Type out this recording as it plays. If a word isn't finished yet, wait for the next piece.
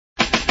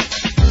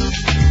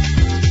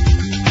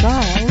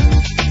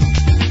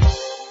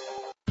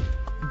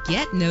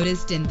get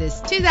noticed in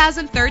this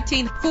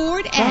 2013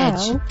 Ford Edge.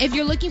 Wow. If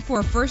you're looking for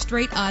a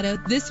first-rate auto,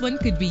 this one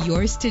could be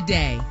yours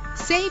today.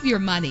 Save your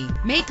money.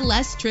 Make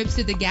less trips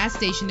to the gas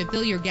station to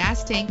fill your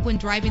gas tank when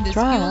driving this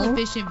Wow.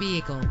 fuel-efficient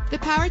vehicle. The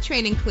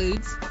powertrain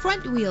includes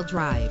front-wheel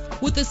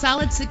drive with a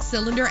solid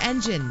 6-cylinder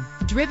engine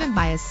driven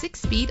by a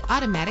 6-speed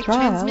automatic Wow.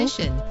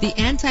 transmission. The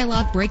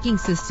anti-lock braking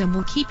system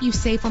will keep you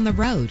safe on the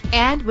road.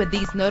 And with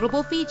these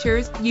notable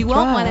features, you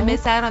won't Wow. want to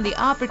miss out on the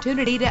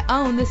opportunity to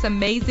own this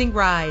amazing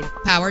ride.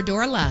 Power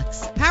door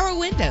locks, power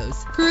windows,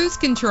 cruise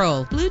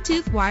control,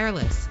 Bluetooth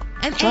wireless,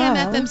 an Wow.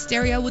 AM/FM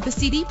stereo with a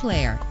CD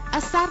player,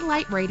 a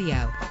satellite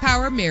radio,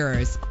 power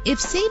mirrors. If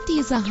safety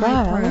is a high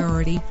Wow.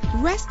 priority,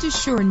 rest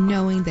assured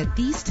knowing that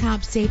these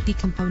top safety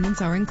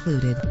components are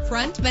included.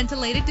 Front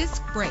ventilated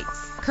disc brakes,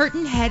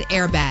 curtain head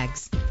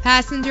airbags,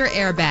 passenger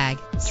airbag,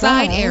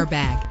 side Wow.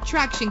 airbag,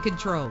 traction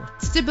control,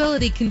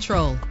 stability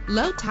control,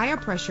 low tire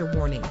pressure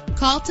warning.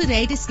 Call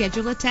today to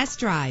schedule a test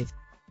drive.